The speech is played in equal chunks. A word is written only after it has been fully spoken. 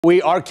We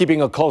are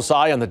keeping a close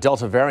eye on the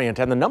Delta variant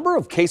and the number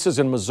of cases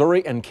in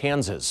Missouri and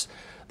Kansas.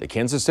 The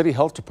Kansas City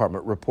Health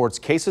Department reports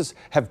cases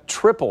have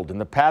tripled in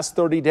the past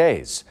 30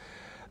 days.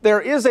 There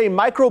is a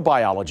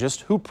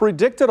microbiologist who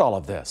predicted all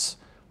of this.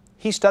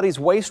 He studies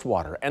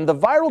wastewater and the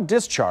viral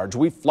discharge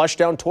we flush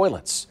down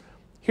toilets.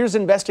 Here's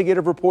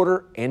investigative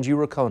reporter Angie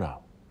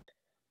Racono.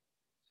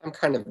 I'm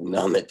kind of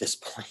numb at this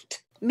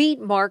point. Meet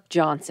Mark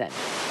Johnson.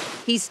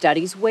 He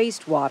studies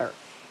wastewater.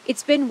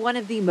 It's been one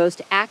of the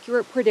most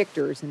accurate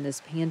predictors in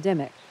this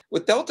pandemic.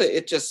 With Delta,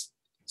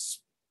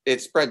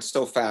 it spread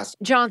so fast.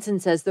 Johnson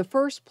says the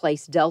first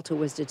place Delta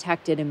was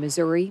detected in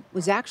Missouri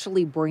was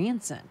actually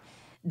Branson.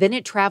 Then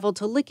it traveled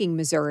to Licking,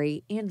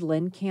 Missouri, and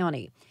Lynn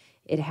County.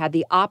 It had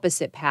the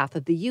opposite path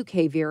of the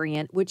UK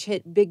variant, which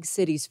hit big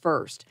cities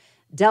first.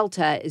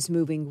 Delta is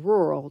moving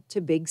rural to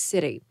big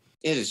city.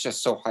 It is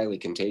just so highly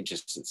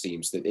contagious, it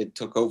seems, that it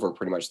took over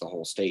pretty much the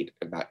whole state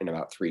in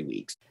about 3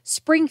 weeks.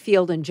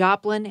 Springfield and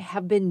Joplin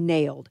have been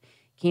nailed.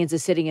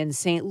 Kansas City and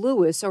St.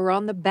 Louis are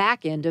on the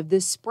back end of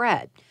this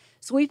spread.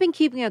 So we've been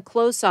keeping a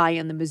close eye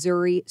on the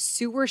Missouri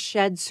Sewer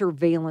Shed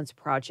Surveillance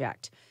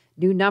Project.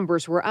 New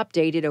numbers were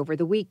updated over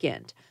the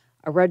weekend.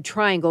 A red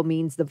triangle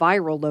means the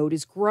viral load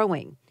is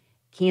growing.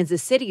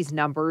 Kansas City's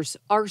numbers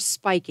are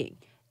spiking.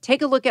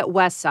 Take a look at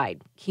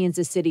Westside,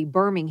 Kansas City,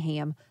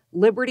 Birmingham,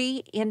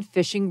 Liberty, and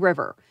Fishing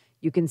River.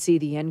 You can see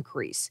the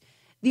increase.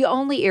 The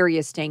only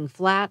area staying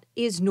flat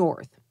is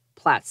north,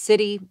 Platte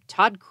City,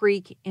 Todd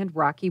Creek, and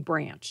Rocky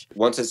Branch.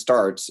 Once it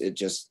starts, it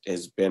just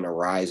has been a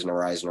rise and a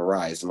rise and a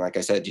rise. And like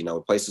I said,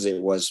 places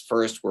it was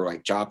first were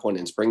like Joplin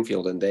and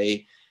Springfield, and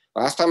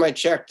last time I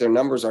checked, their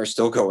numbers are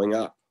still going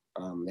up.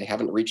 They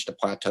haven't reached a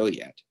plateau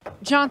yet.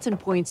 Johnson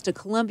points to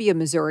Columbia,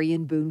 Missouri,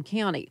 and Boone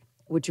County,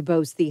 which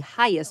boasts the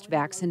highest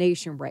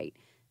vaccination rate.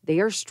 They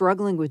are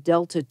struggling with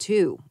Delta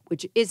too,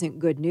 which isn't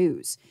good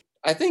news.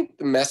 I think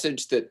the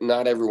message that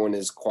not everyone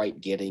is quite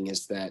getting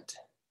is that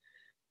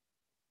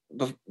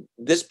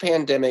this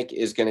pandemic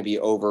is going to be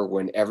over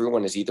when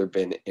everyone has either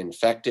been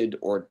infected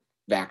or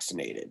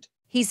vaccinated.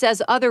 He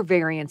says other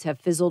variants have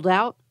fizzled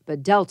out,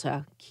 but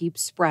Delta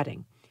keeps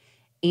spreading.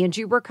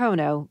 Angie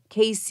Racono,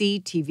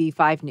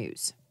 KCTV5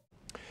 News.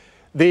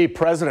 The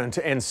president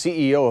and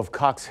CEO of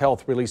Cox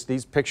Health released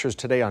these pictures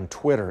today on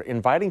Twitter,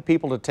 inviting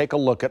people to take a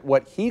look at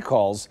what he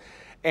calls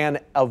an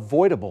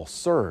avoidable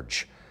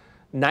surge.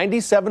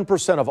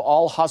 97% of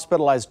all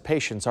hospitalized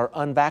patients are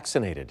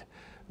unvaccinated.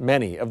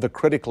 Many of the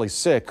critically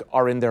sick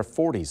are in their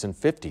 40s and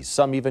 50s,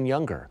 some even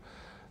younger.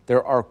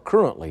 There are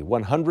currently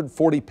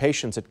 140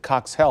 patients at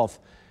Cox Health.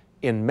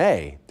 In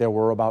May, there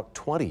were about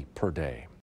 20 per day.